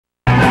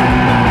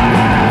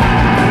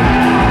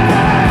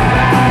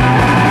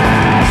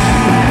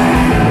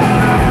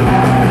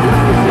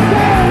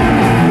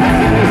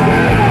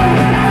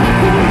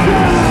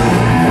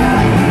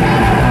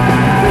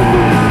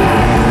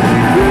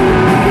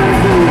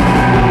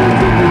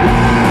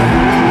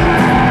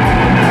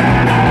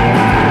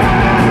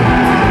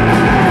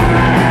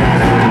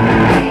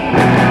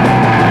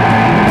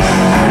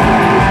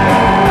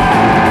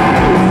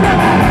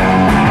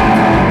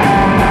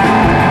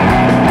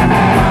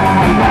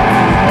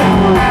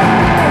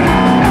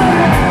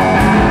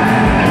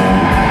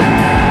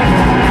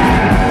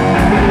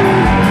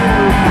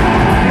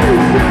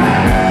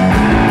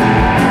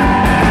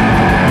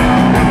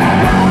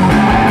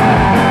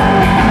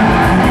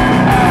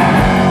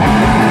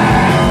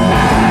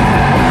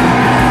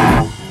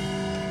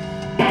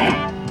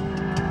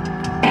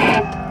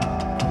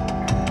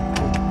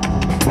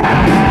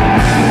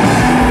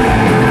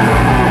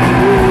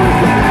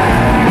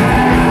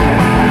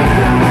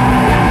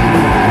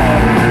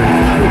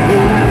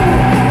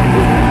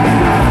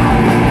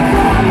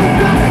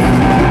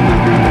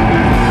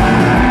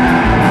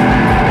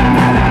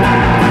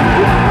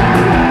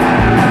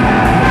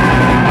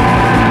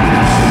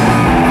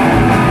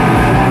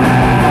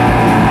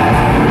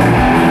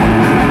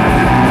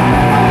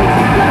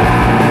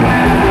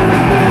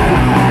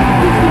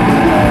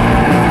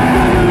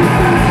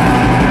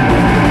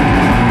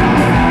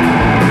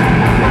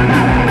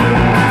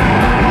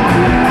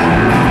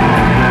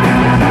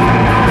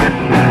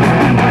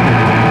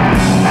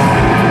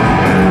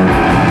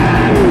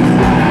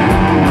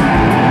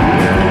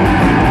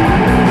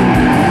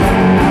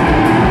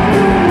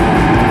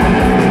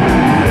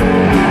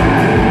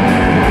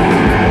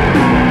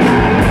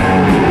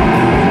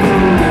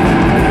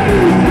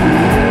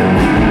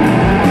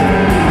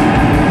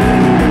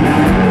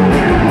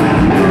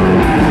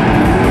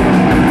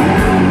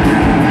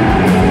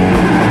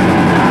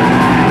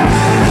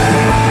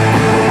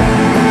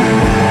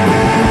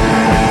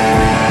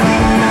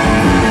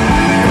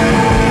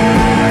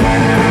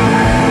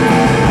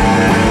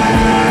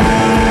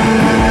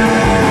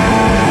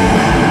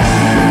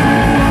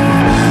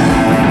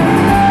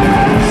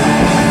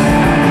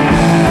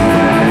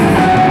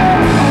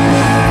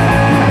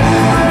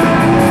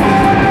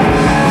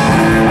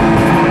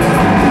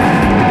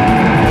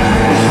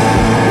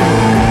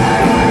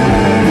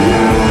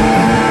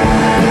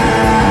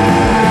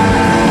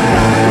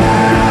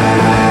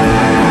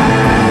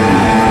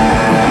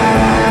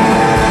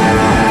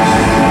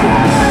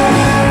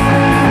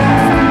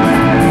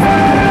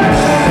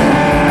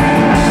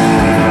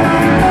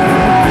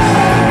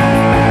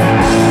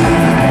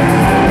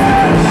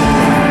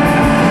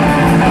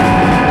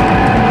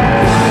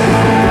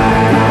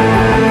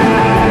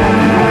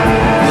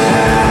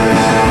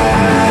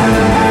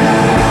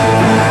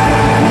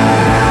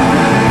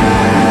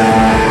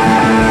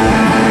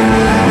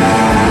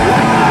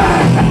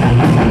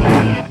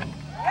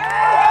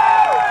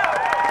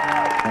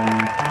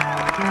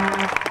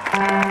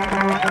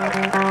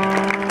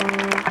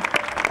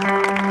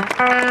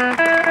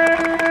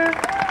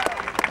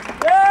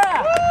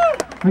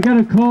I got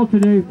a call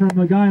today from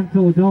a guy in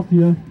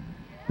Philadelphia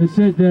that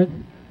said that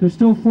there's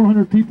still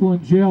 400 people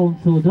in jail in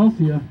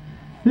Philadelphia.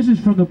 This is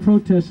from the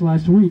protests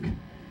last week.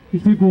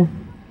 These people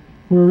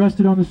were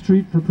arrested on the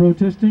street for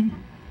protesting.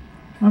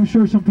 I'm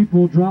sure some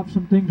people dropped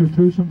some things or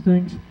threw some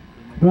things,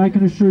 but I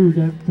can assure you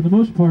that for the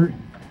most part,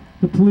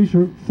 the police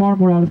are far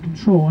more out of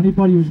control.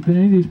 Anybody who's been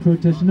in any of these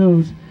protests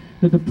knows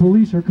that the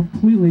police are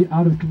completely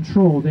out of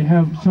control. They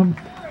have some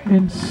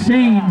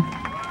insane,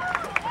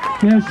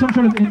 sort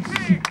of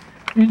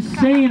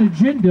insane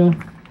agenda.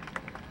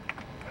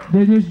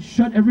 They just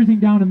shut everything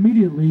down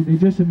immediately. They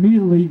just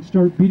immediately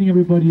start beating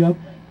everybody up.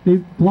 They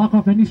block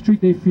off any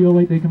street they feel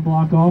like they can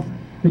block off.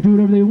 They do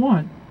whatever they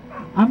want.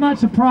 I'm not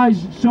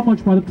surprised so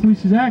much by the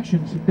police's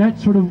actions.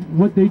 That's sort of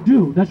what they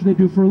do. That's what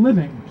they do for a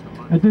living.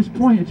 At this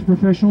point, it's a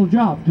professional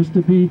job, just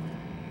to be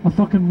a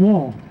fucking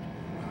wall,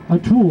 a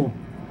tool.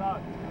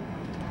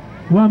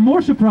 What I'm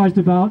more surprised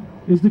about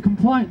is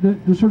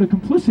the sort of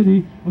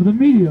complicity of the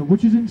media,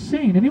 which is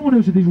insane. Anyone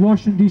who's at these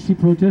Washington, D.C.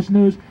 protests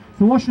knows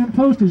the Washington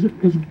Post is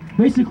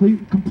basically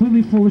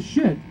completely full of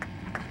shit.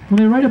 When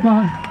they write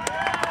about...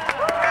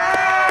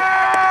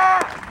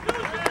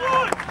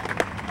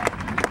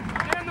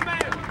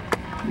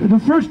 The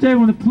first day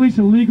when the police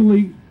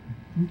illegally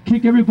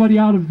kick everybody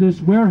out of this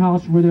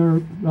warehouse where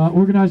they're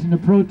organizing the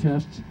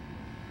protests,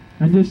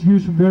 and just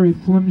use some very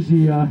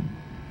flimsy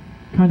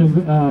kind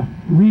of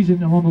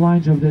reason along the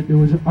lines of that it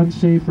was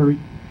unsafe or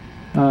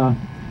I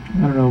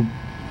don't know,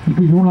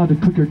 you weren't allowed to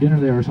cook your dinner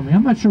there or something.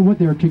 I'm not sure what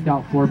they were kicked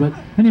out for, but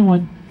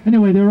anyway, they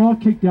were all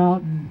kicked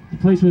out and the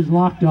place was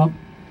locked up.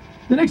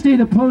 The next day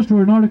the Post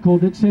wrote an article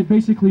that said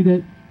basically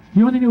that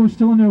the only thing that was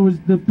still in there was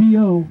the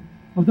BO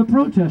of the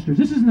protesters.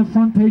 This is in the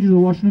front page of the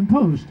Washington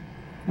Post.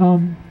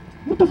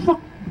 What the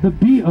fuck? The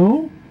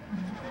BO?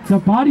 The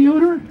body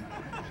odor?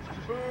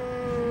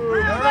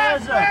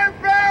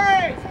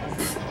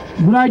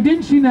 What I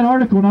didn't see in that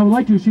article, and I would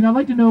like to see, I'd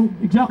like to know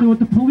exactly what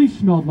the police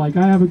smelled like.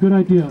 I have a good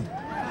idea.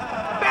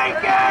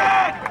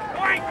 Bacon!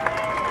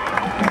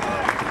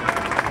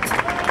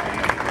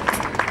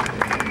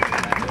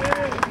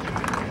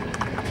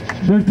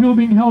 There's people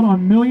being held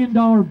on $1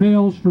 million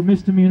bails for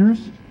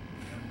misdemeanors.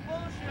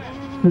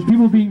 There's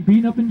people being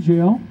beaten up in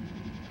jail.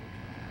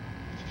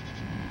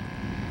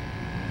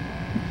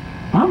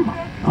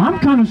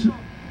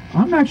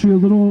 I'm actually a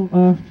little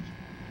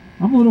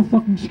I'm a little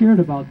fucking scared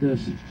about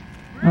this.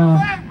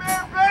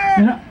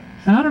 And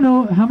I don't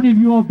know how many of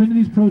you all have been to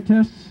these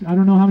protests. I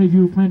don't know how many of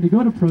you plan to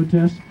go to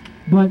protests,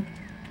 but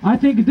I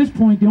think at this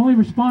point the only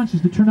response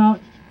is to turn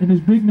out in as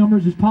big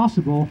numbers as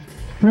possible,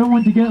 for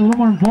everyone to get a little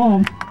more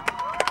involved.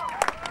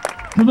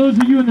 For those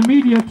of you in the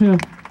media to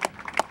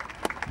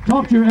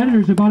talk to your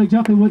editors about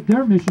exactly what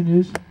their mission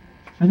is,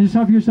 and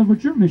decide for yourself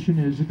what your mission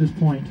is at this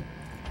point.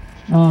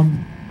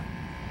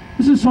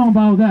 This is a song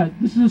about that.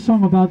 This is a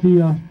song about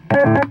the.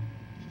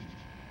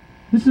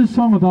 This is a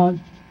song about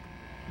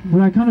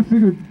what I kind of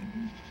figured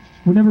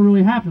would never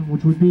really happen,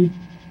 which would be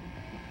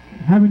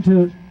having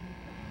to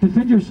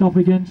defend yourself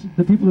against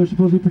the people that are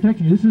supposedly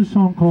protecting you. This is a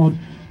song called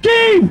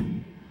 "Keep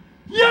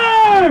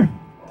Your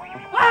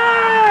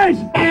Eyes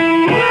Open!"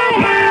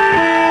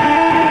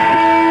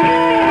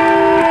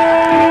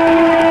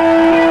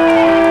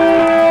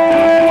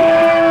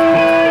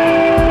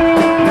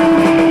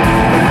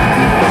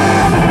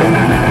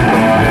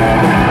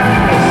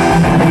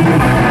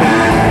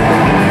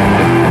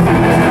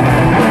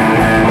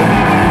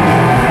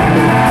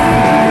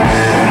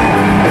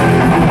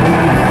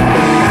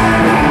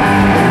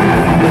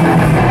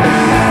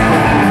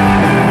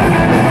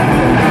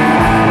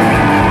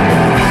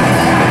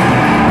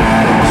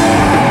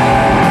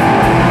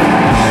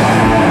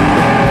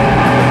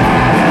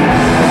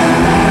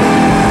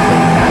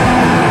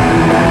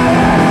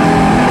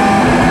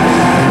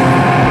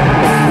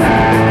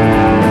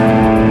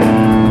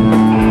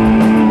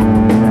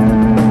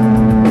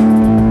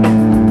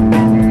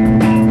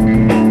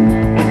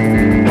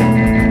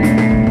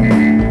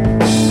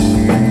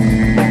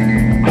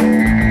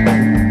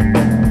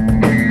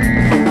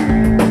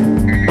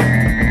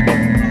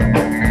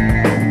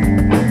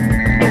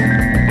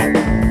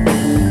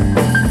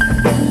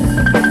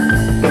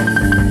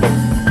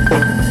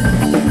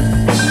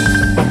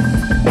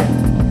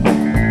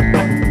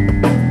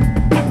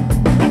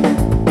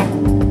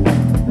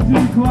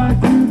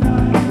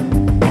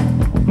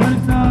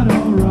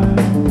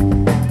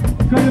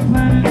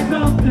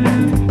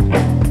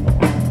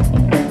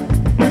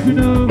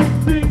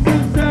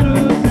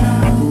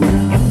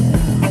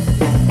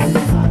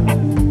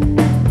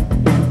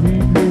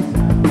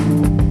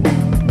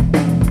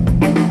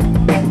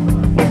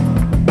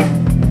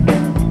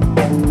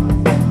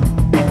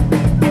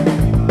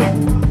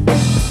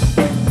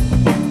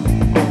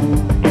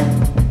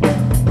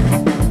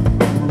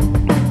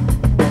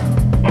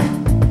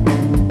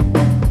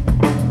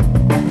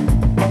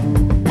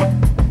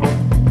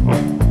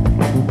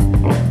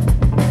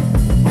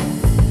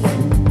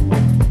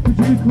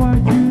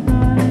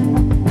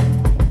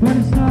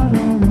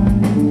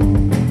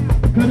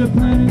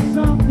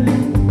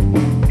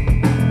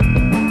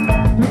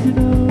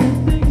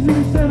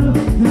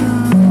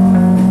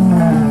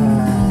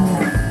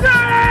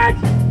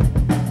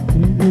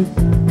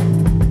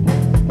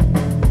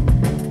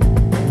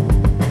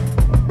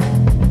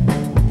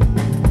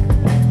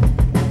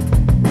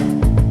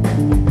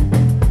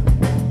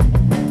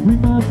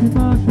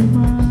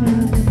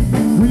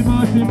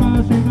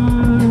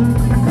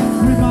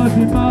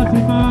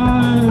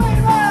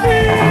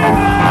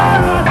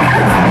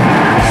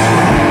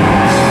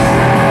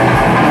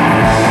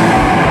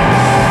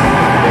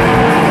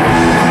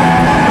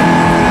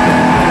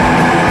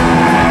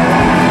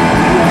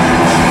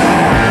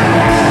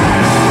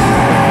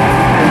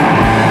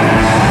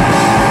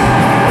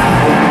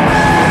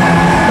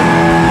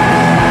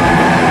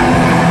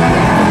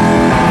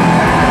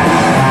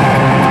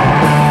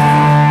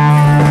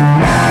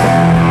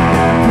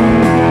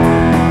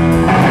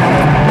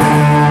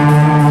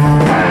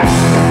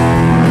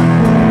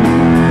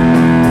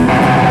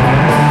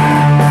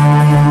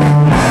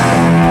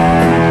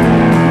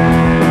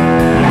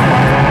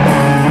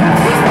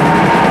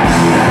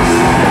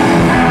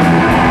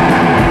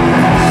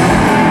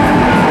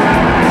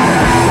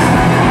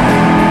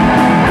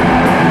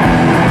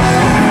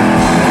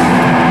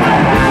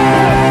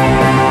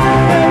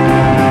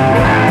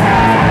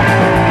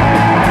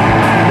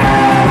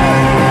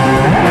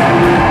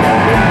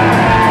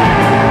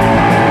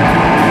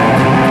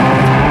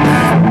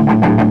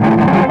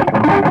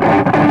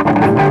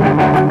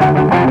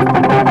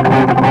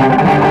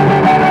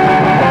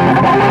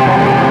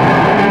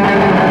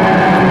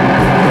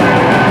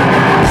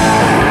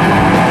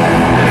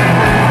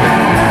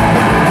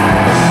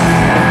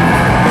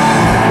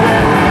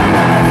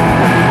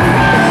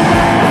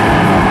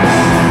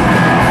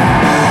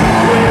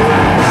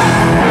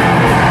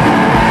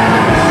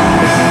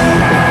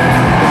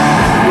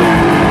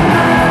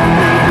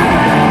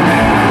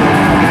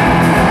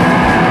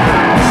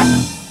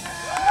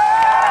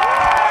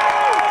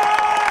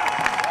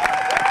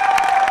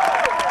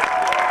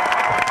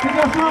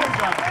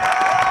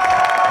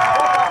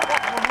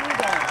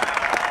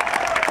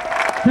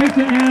 Thanks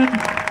to Ann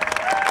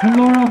and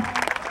Laura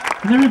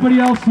and everybody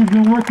else who's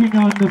been working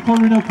on the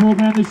Fort Reno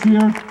program this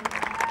year.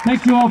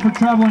 Thanks you all for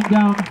traveling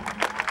down.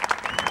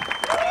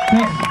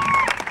 Thanks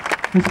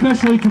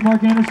especially to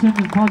Mark Anderson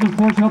and Positive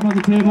Force helping on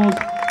the tables,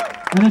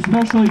 and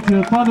especially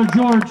to Father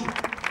George,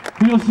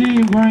 who you'll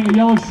see wearing a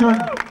yellow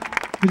shirt.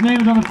 His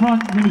name is on the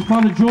front. His name is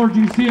Father George.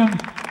 You see him.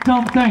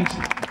 Tell him thanks.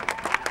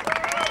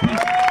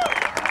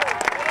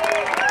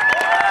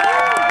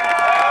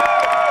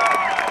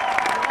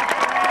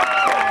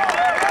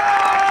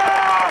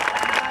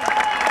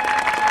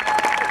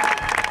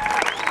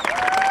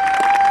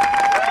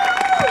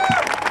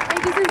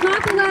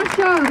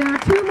 There are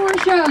 2 more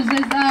shows.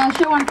 There's a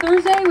show on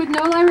Thursday with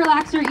No Light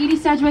Relaxer, Edie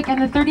Sedgwick,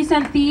 and the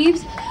 30-Cent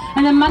Thieves.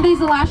 And then Monday's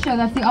the last show.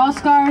 That's the All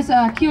Scars,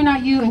 Q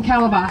Not You, and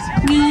Cowboy Boss.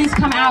 Please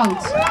come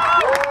out.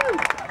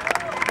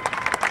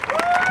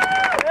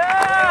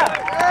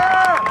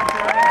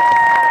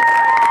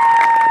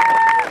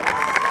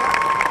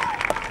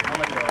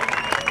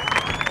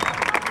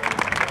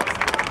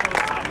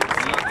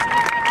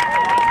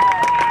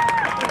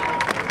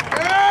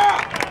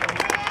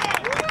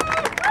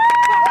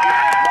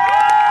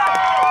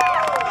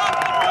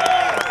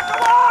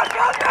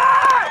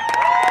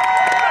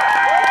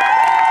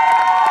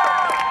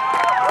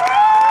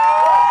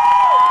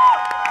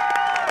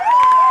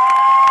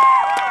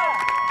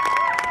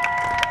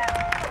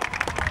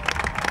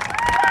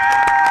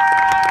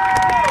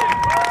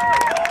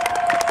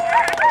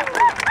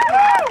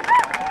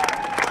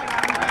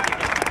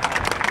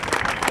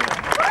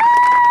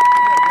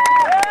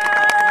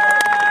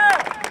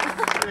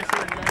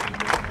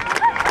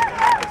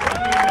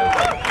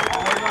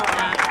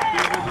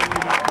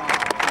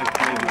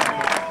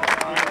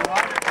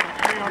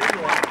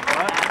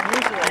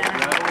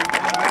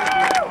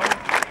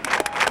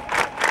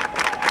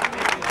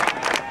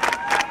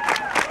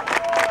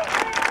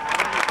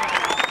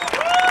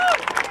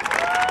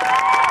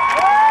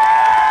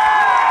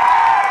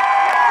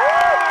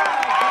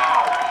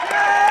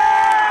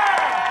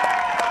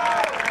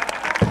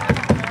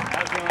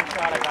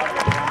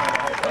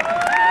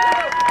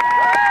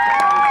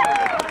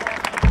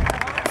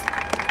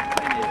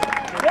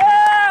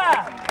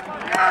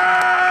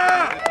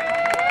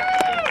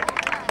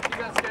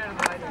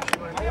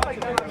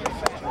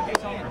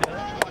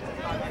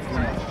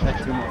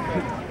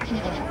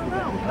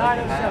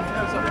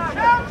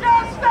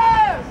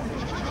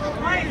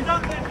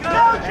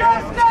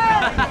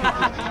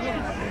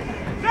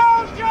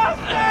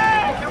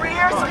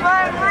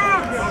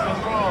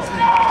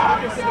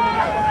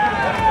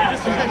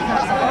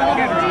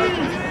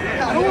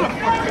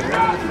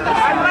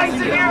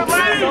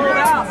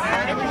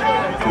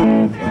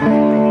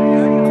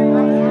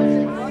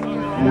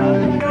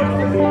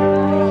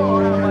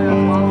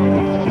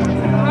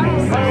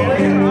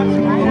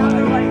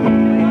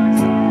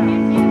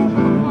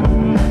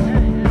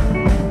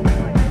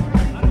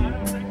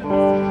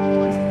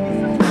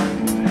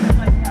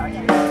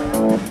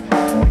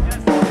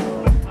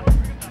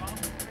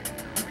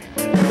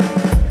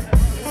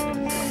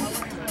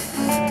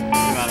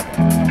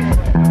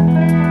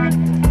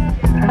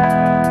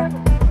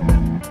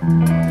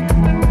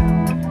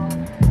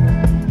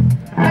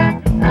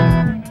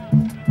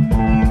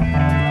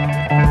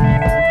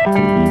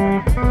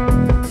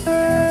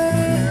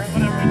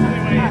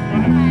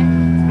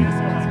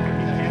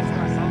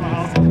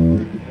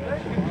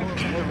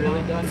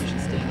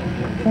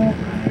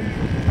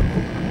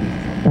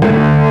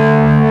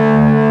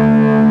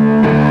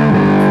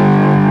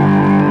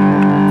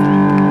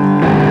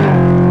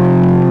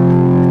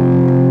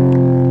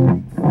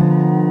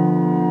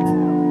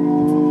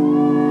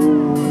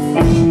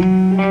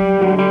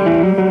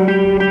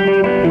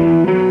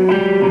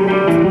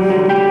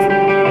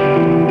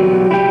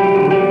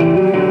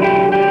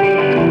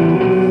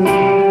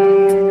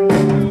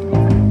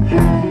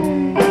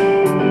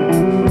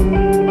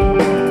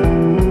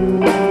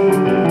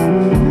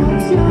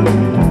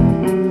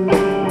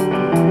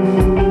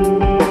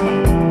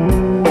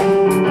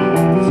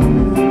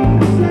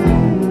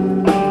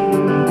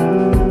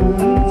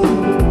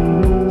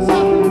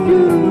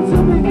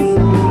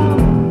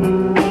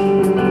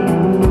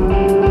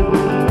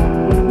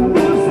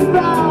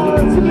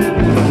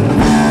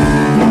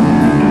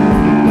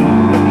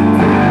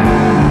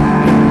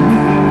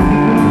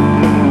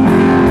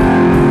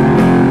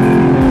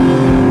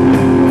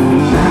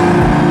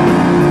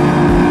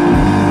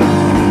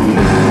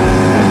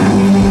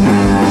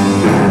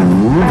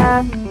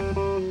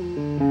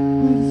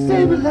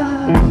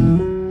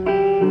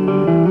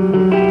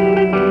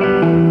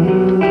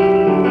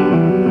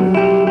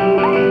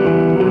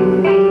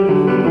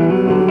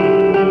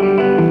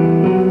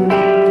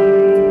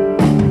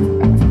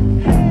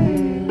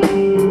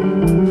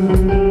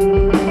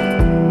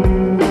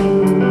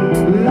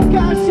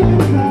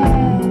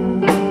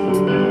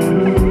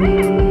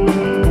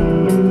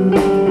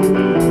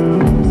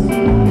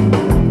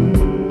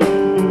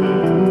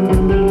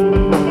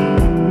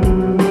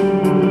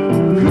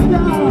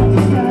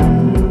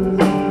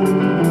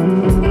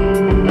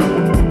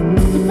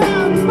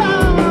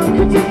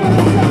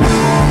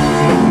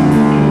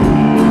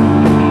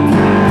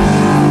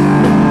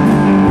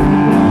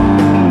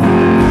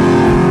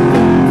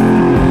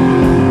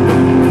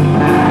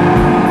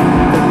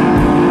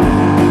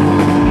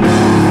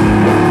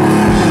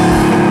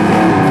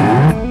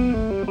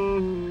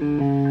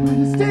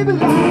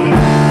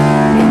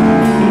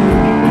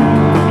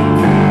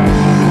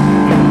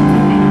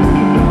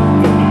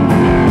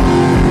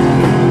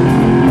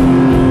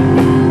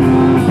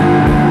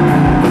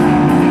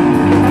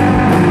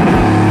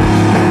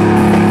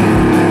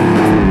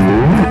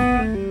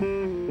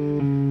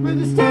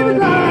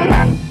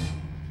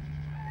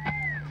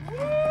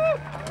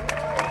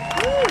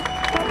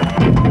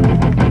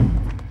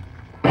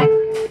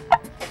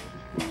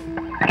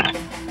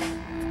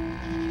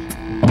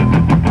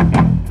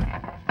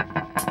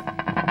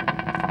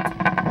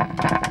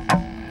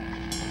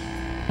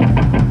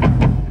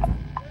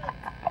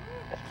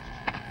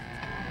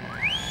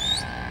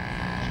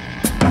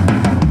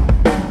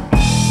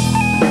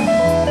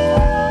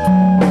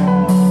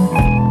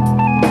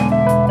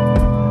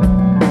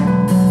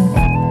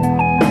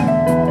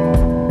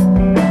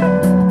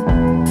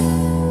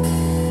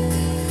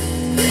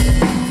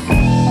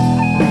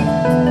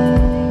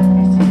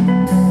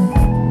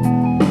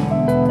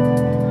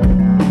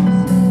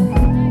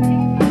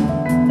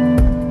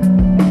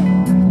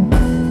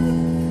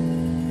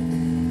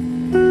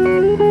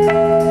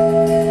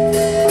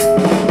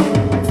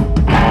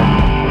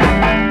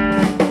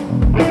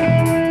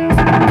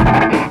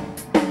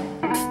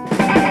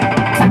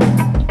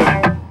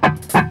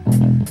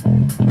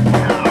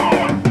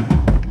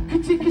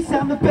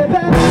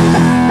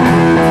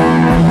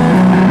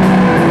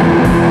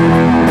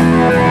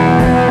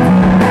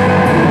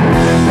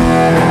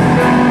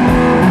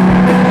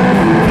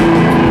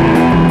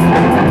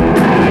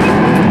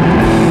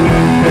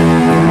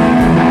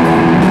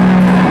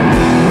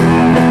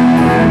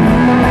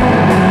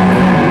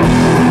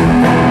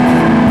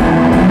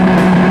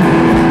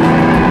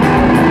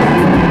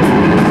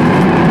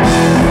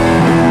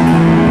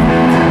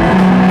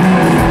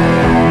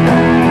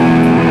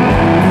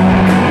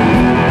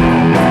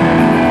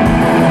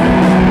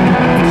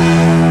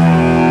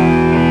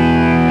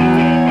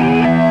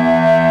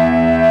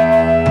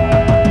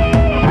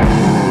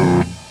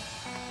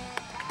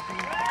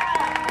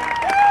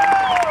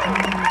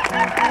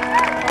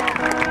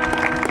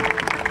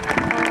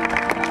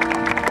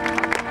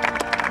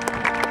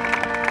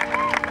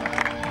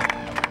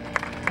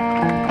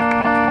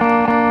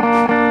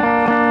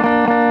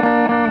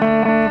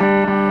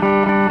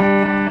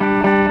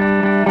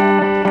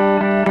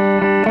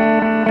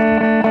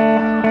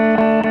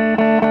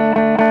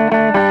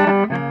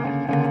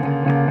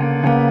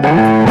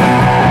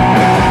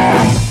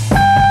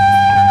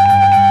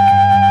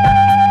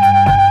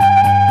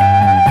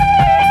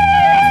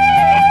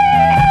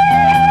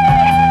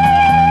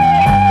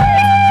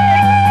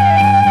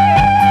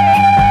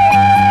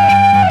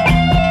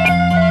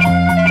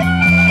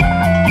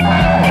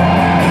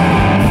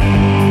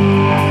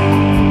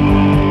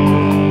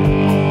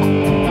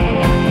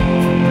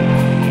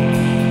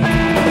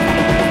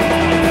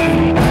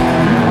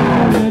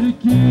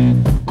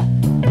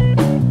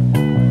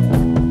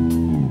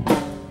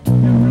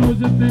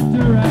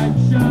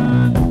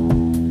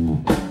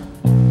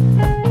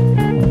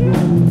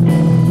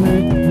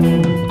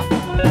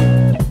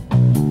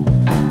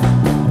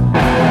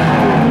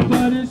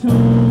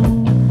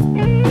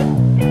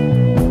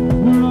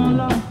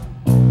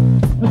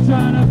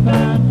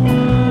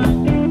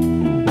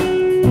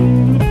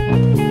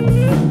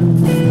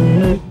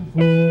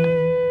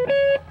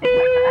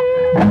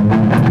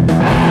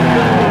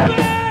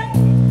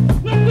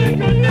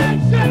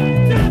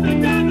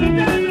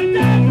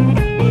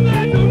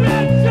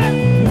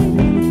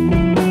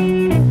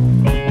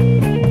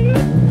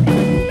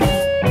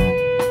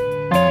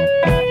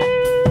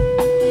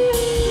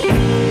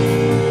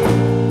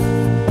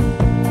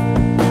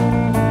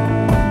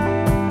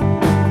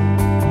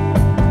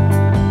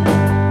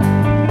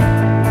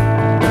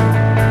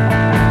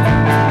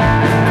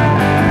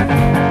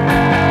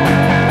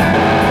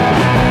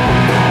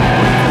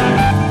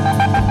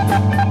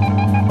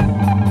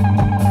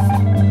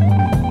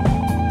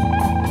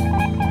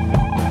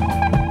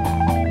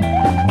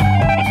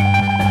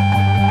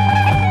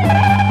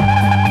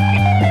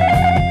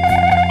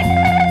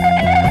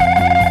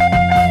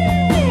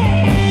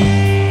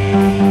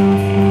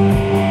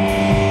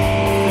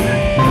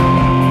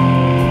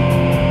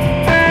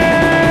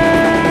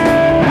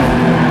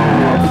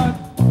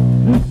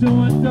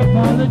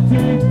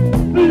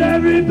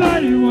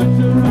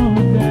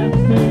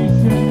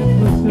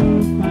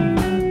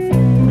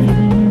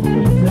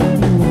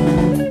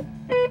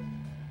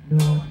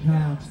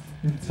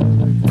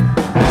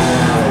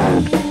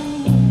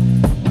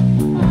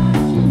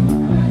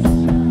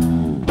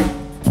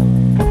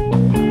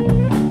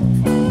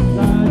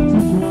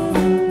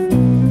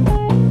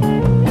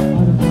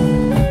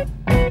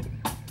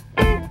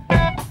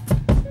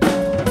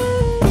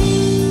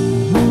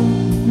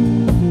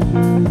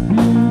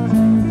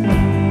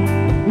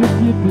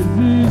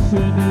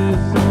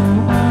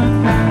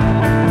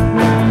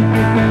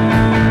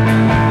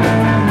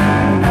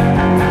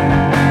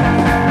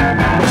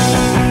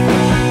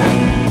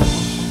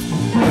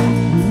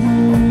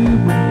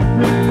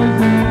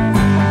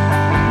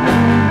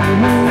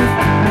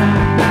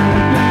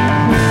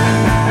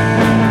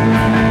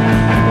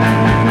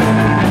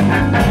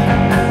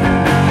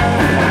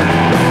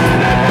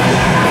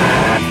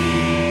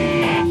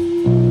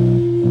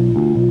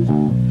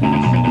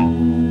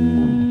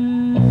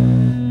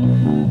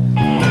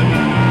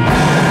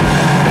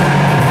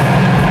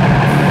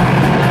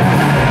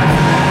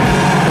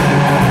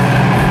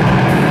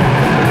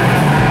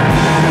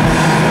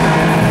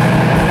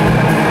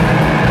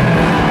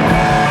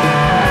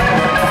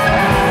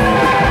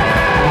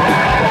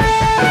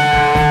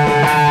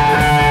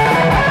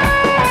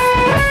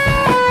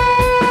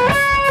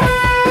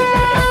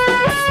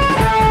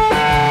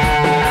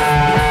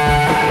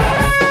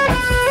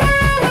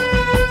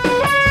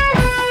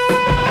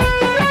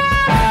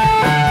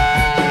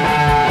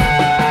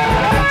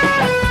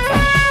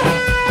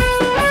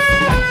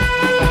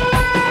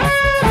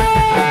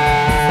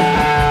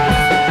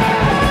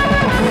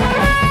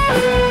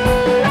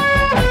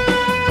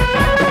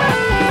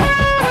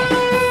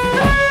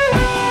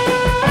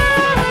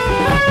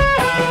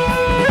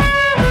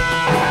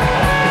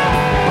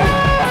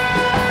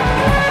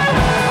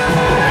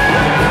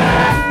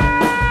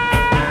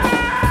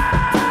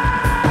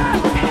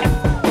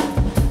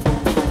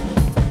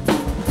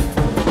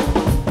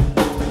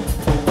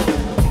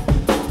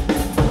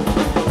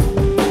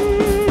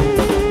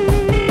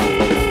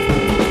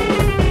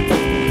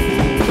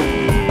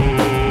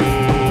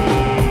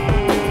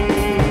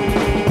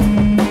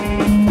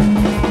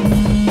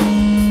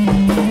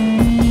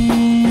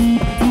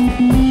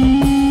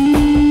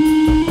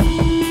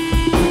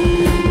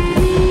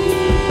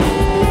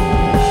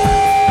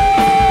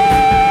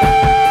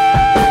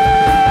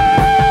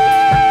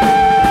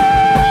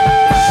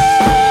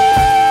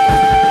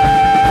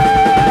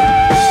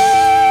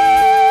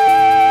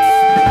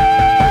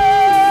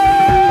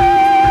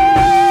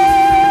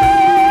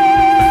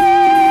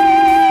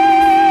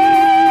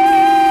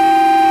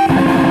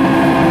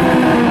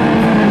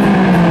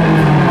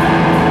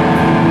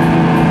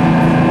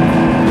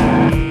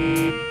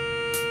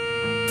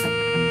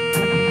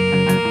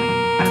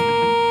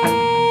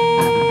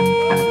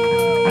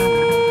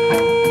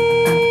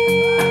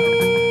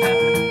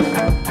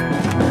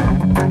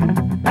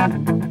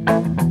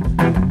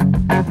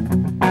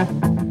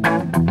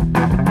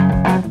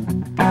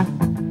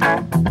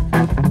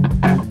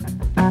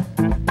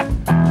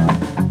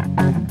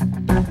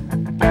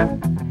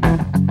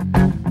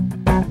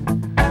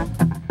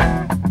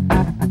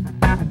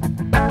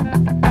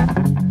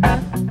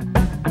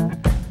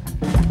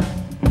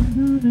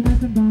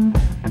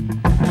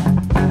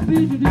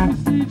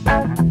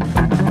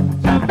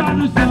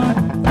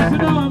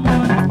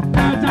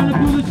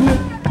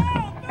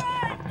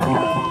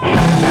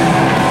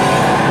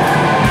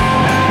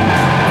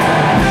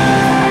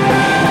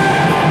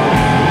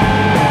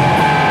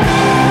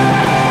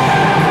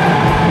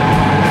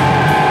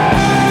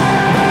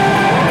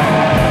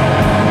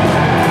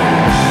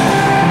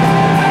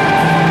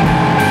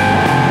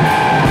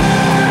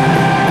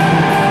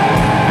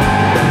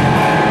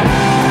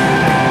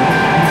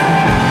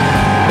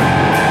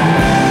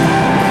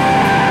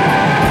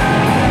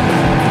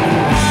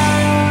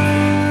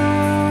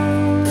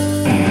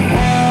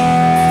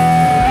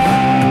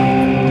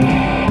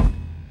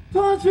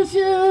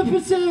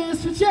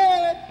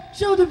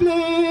 shoulder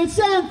blades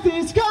and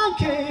things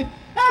concave.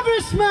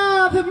 Every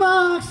smile that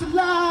marks a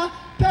lie.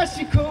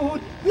 Passion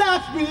cold,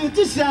 life with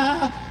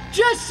desire.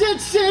 Dressed in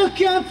silk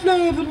and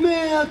flavored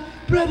milk.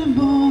 Bread and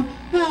bone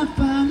and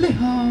finally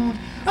home.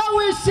 I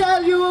will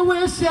sell you, I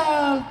will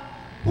sell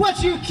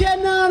what you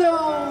cannot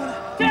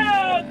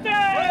own. 2,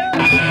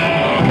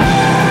 3.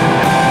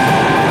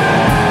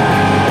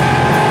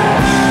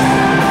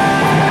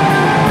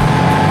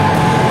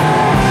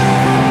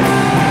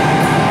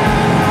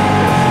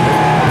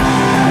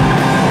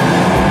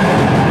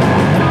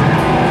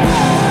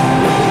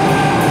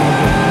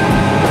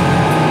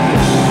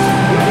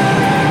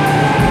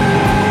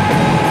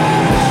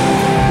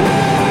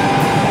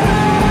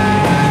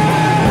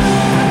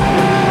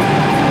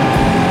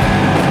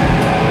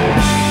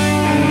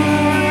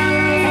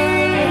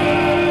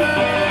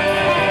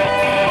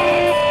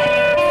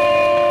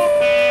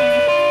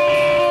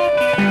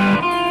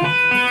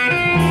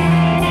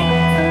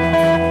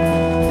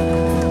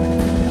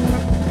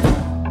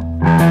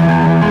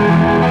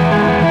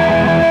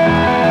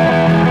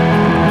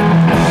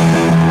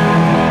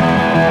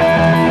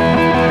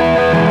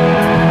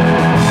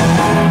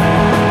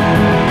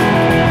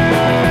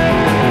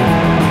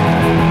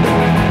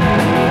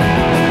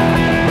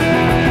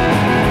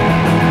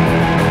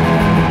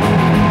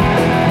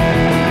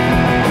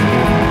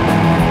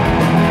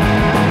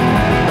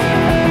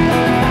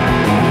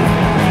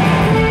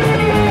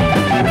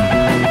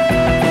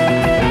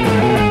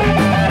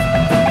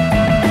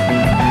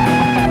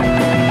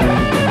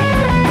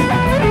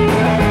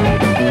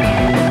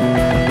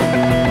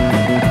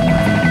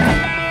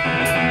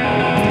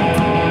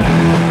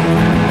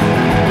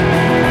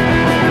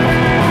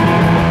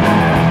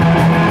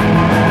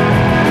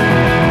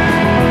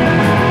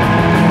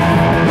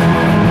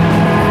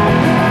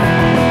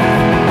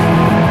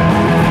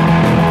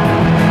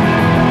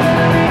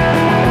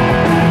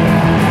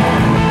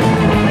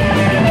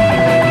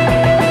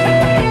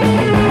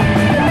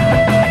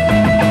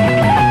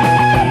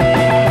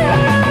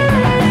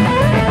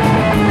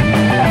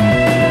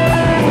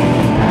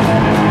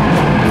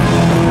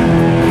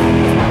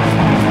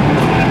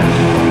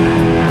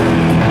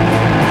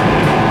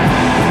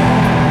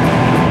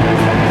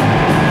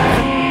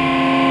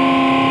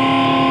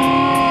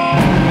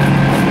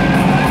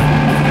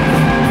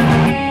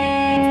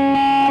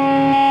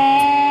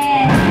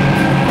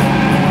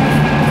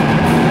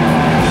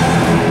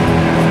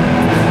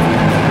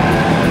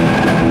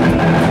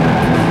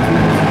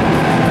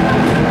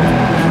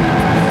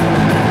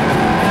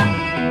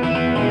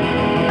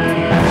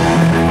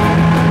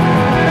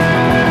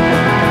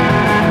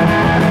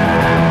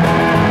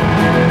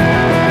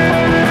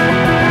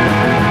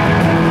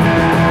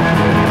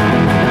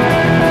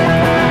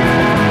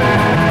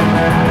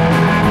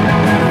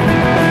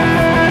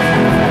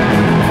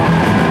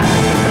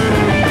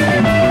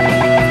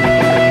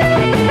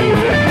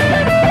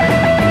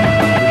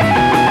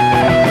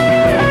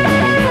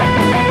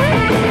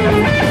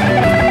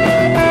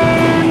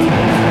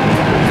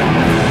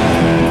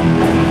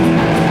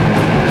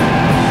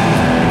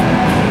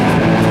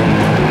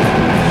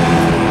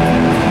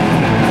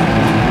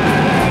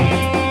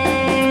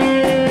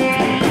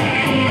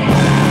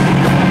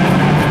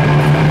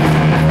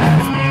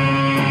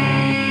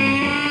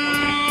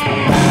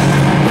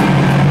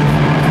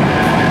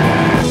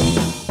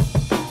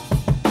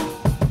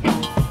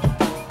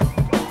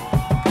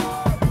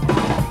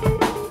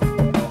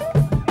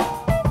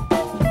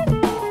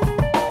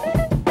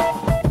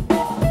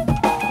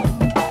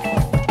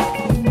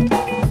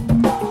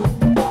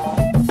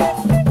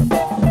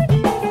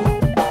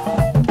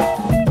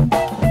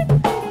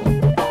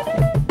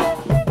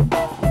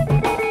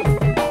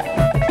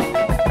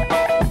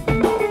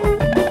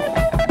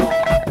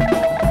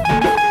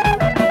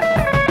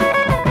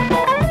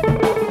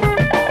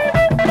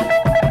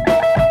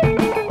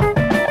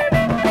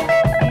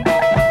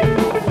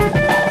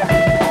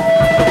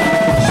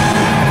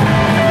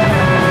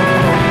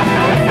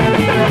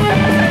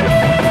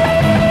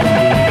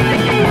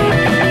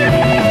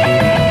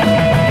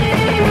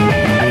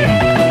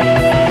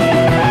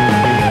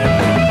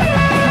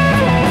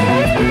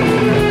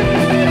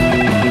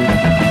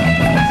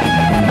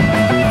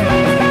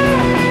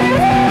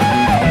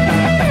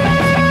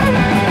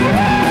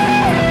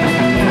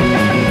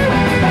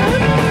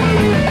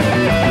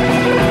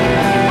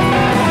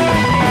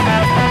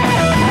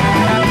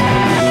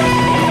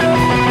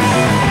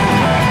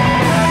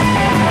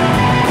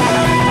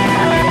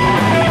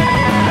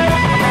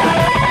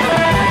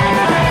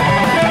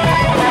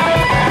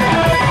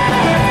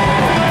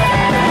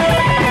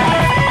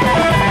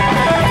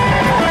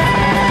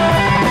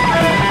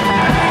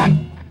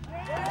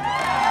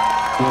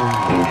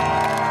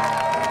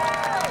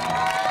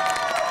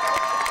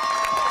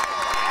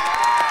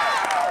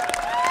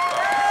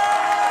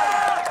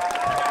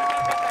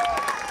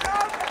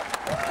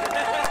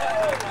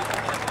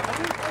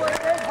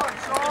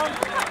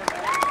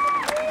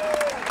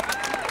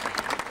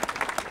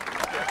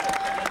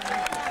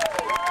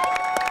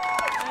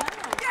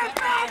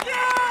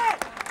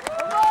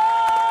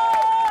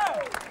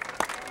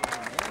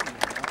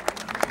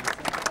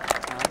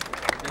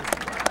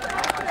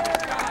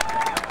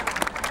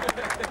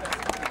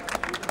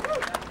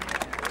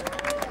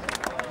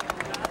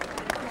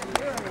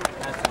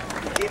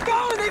 Keep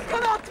going! They've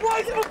come out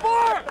twice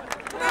before!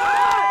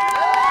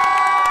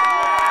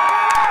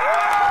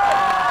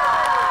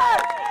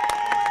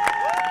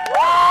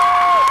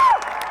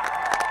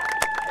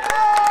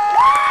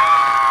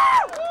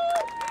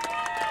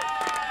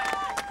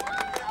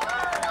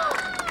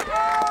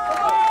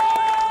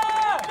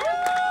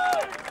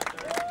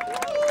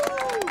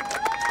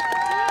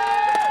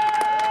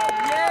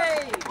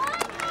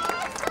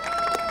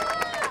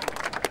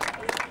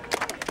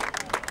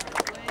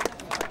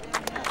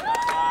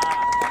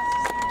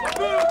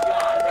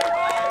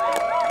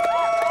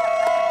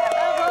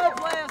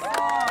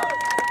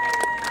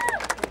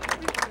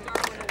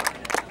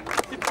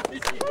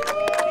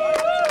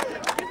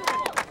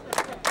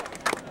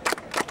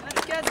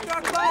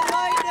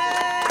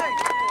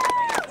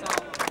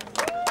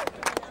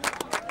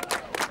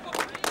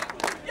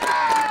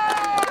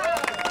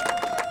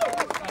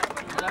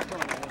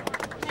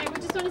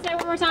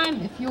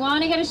 Time. If you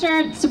want to get a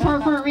shirt,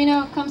 support for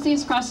Reno, come see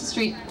us across the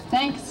street.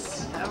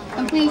 Thanks.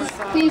 And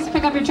please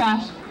pick up your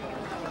trash.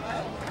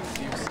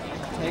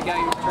 Take out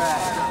your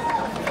trash.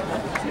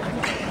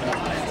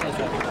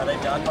 Are they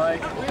done,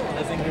 Mike?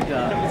 I think they're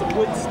done. It's a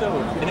wood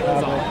stove. It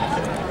was on.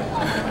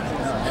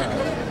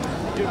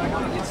 Dude, I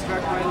want to get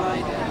struck by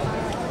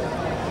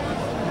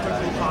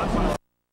lightning.